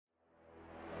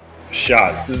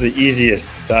Shot. This is the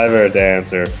easiest I've ever to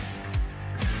answer.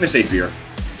 I'm going to say beer.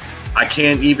 I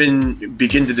can't even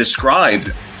begin to describe.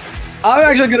 I'm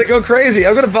actually going to go crazy.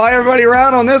 I'm going to buy everybody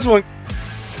around on this one.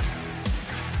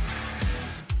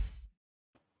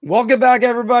 Welcome back,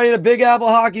 everybody, to Big Apple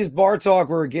Hockey's Bar Talk.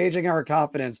 We're gauging our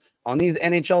confidence on these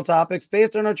NHL topics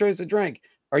based on our choice of drink.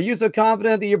 Are you so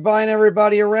confident that you're buying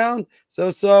everybody around?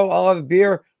 So, I'll have a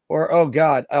beer, or, oh,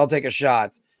 God, I'll take a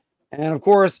shot. And, of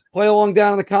course, play along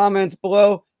down in the comments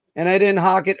below. And I didn't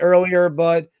hock it earlier,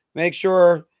 but make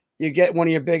sure you get one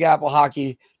of your Big Apple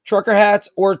Hockey trucker hats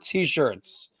or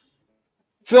T-shirts.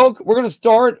 Phil, we're going to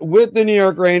start with the New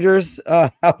York Rangers.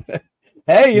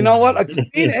 Hey, you know what? A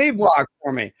clean A block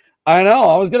for me. I know.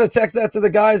 I was going to text that to the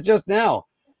guys just now.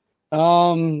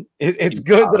 It's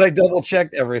good that I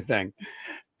double-checked everything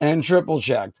and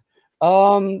triple-checked.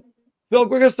 Phil, we're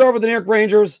going to start with the New York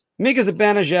Rangers. Mika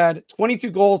Zibanejad,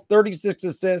 22 goals, 36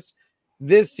 assists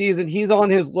this season. He's on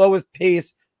his lowest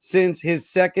pace since his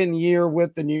second year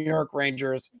with the New York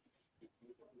Rangers.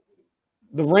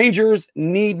 The Rangers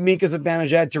need Mika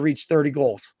Zibanejad to reach 30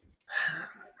 goals.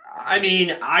 I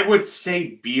mean, I would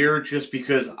say beer just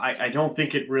because I don't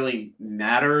think it really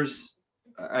matters.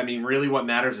 I mean, really what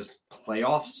matters is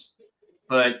playoffs.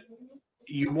 But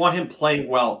you want him playing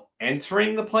well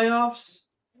entering the playoffs.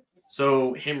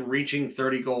 So him reaching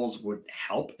 30 goals would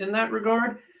help in that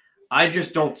regard. I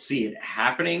just don't see it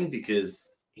happening because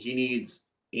he needs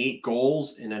 8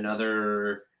 goals in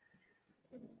another,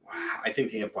 I think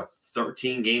they have,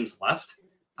 13 games left?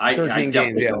 13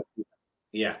 games, yeah.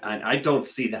 Yeah, and I don't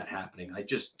see that happening. I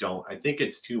just don't. I think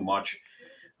it's too much.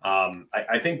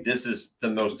 I think this is the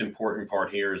most important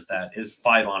part here is that his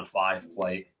 5-on-5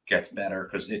 play gets better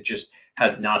because it just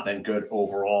has not been good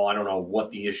overall. I don't know what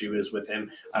the issue is with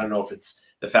him. I don't know if it's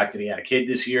the fact that he had a kid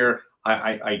this year.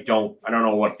 I don't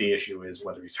know what the issue is,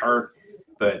 whether he's hurt,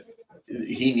 but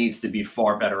he needs to be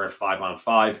far better at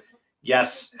 5-on-5.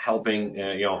 Yes, helping,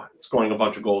 scoring a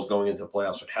bunch of goals going into the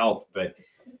playoffs would help, but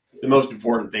the most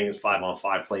important thing is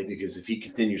 5-on-5 play because if he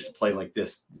continues to play like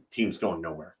this, the team's going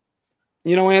nowhere.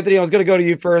 You know, Anthony, I was going to go to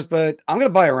you first, but I'm going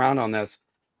to buy around on this.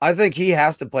 I think he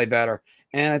has to play better.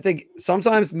 And I think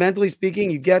sometimes mentally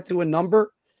speaking, you get to a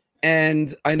number.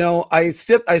 And I know I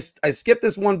skipped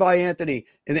this one by Anthony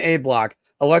in the A block.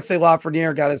 Alexei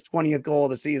Lafreniere got his 20th goal of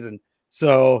the season.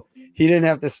 So he didn't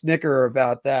have to snicker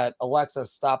about that. Alexa,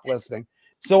 stop listening.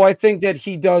 So I think that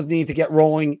he does need to get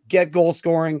rolling, get goal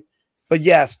scoring. But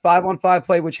yes, 5-on-5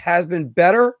 play, which has been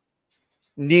better,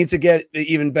 needs to get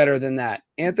even better than that.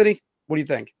 Anthony, what do you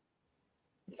think?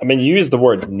 I mean, you used the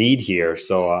word need here.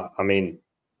 So, I mean,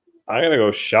 I'm going to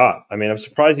go shot. I mean, I'm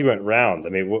surprised he went round. I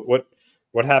mean,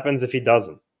 what happens if he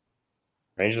doesn't?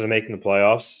 Rangers are making the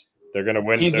playoffs. They're going to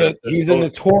win. He's a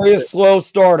notorious slow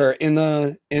starter in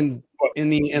the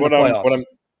playoffs.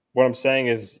 What I'm saying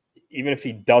is, even if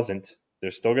he doesn't,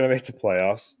 they're still going to make the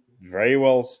playoffs. Very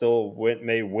well still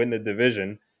may win the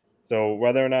division. So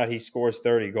whether or not he scores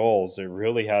 30 goals, it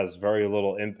really has very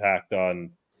little impact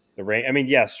on the range. I mean,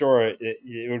 yeah, sure,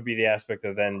 it would be the aspect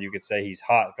of then you could say he's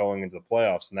hot going into the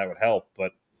playoffs, and that would help.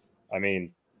 But, I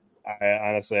mean, I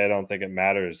honestly don't think it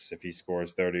matters if he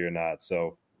scores 30 or not.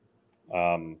 So,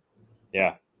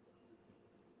 yeah.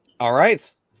 All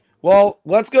right. Well,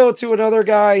 let's go to another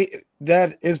guy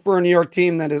that is for a New York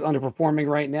team that is underperforming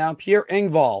right now. Pierre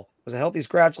Engvall was a healthy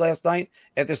scratch last night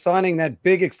after signing that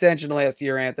big extension last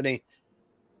year, Anthony.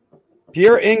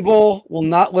 Pierre Engvall will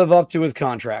not live up to his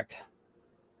contract.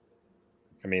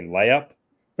 I mean, layup.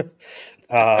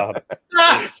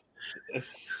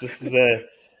 This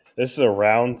is a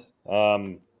round.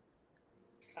 I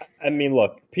mean,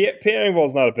 look, Pierre Engvall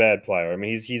is not a bad player. I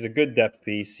mean, he's a good depth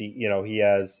piece. He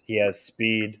has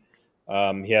speed.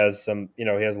 He has a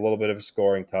little bit of a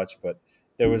scoring touch, but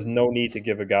there was no need to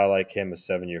give a guy like him a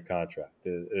 7-year contract.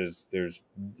 There's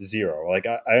zero. Like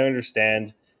I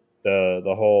understand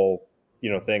the whole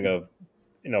thing of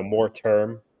more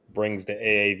term brings the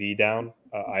AAV down.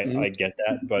 I get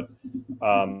that, but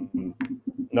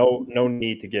no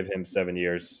need to give him 7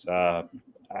 years.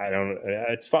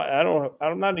 It's fine.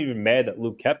 I'm not even mad that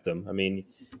Luke kept him. I mean,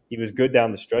 he was good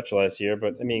down the stretch last year,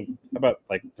 but I mean, about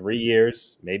 3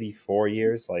 years, maybe 4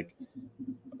 years. Like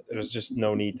there was just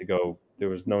no need to go. There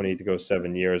was no need to go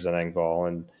 7 years on Engvall.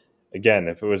 And again,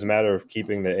 if it was a matter of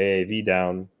keeping the AAV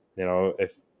down,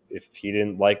 if he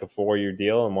didn't like a 4-year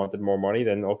deal and wanted more money,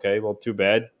 then okay, well, too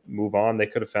bad. Move on. They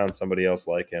could have found somebody else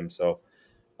like him. So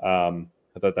I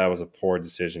thought that was a poor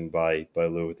decision by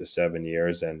Lou with the 7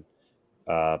 years. And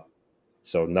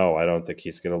so, no, I don't think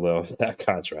he's going to live that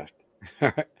contract.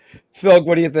 All right. Phil,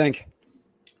 what do you think?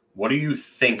 What do you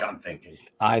think I'm thinking?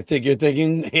 I think you're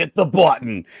thinking hit the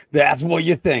button. That's what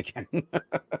you're thinking.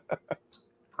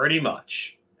 Pretty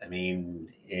much. I mean,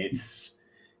 it's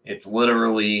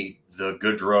literally the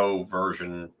Goodrow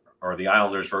version, or the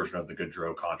Islanders version of the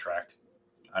Goodrow contract.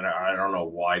 I don't know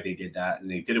why they did that, and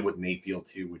they did it with Mayfield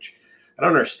too, which I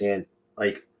don't understand.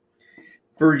 Like,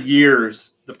 for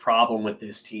years, the problem with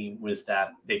this team was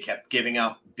that they kept giving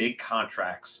out big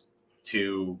contracts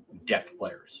to depth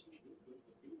players.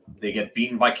 They get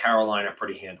beaten by Carolina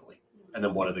pretty handily, and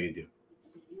then what do?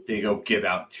 They go give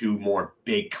out 2 more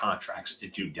big contracts to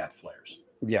 2 depth players.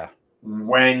 Yeah.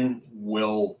 When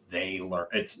will they learn?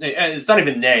 It's not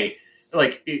even they.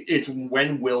 Like, it's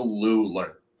when will Lou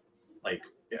learn? Like,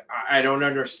 I don't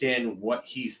understand what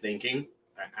he's thinking.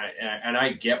 And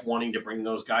I get wanting to bring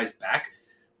those guys back,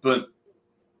 but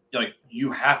like,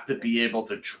 you have to be able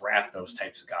to draft those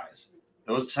types of guys.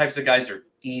 Those types of guys are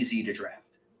easy to draft.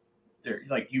 They're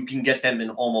like, you can get them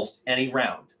in almost any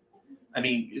round. I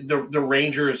mean, the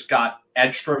Rangers got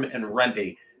Edstrom and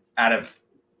Rempe out of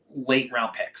late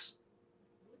round picks.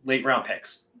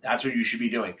 That's what you should be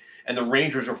doing. And the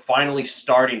Rangers are finally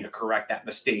starting to correct that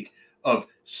mistake of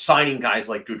signing guys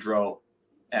like Goodrow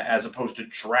as opposed to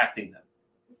drafting them.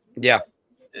 Yeah.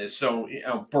 So,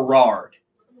 Berard,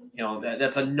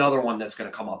 that's another one that's going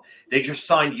to come up. They just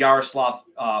signed Yaroslav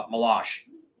Milosh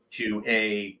to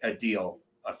a deal,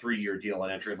 a 3-year deal,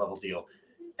 an entry-level deal.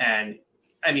 And,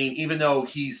 I mean, even though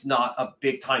he's not a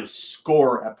big-time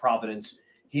scorer at Providence,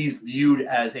 he's viewed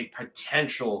as a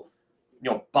potential,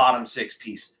 bottom 6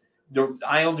 piece. The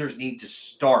Islanders need to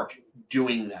start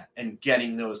doing that and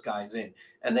getting those guys in.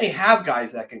 And they have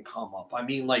guys that can come up. I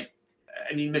mean,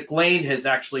 McLean has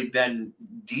actually been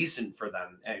decent for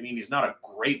them. I mean, he's not a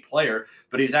great player,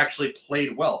 but he's actually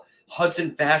played well.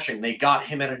 Hudson Fasching, they got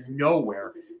him out of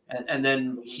nowhere, and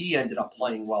then he ended up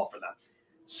playing well for them.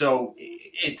 So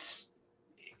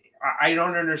I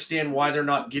don't understand why they're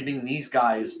not giving these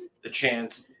guys the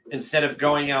chance instead of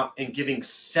going out and giving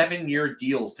 7-year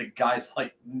deals to guys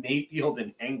like Mayfield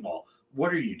and Engvall.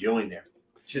 What are you doing there?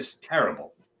 Just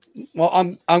terrible. Well,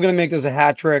 I'm going to make this a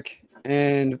hat trick,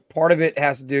 and part of it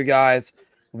has to do, guys,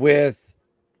 with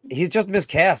he's just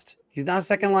miscast. He's not a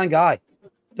second-line guy.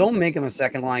 Don't make him a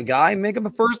second-line guy. Make him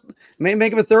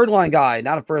a third-line guy,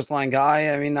 not a first-line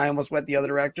guy. I mean, I almost went the other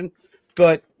direction,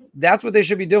 but that's what they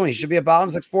should be doing. He should be a bottom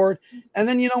 6 forward. And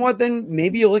then, you know what? Then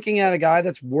maybe you're looking at a guy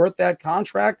that's worth that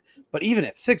contract. But even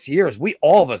at 6 years,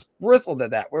 all of us bristled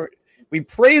at that. We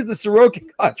praised the Sorokin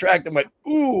contract and went,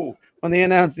 ooh, when they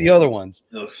announced the other ones.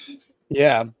 Ugh.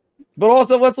 Yeah. But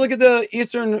also, let's look at the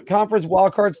Eastern Conference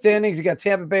wildcard standings. You got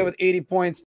Tampa Bay with 80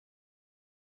 points.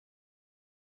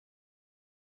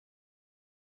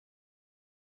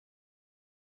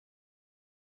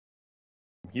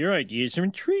 Your ideas are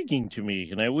intriguing to me,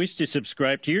 and I wish to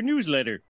subscribe to your newsletter.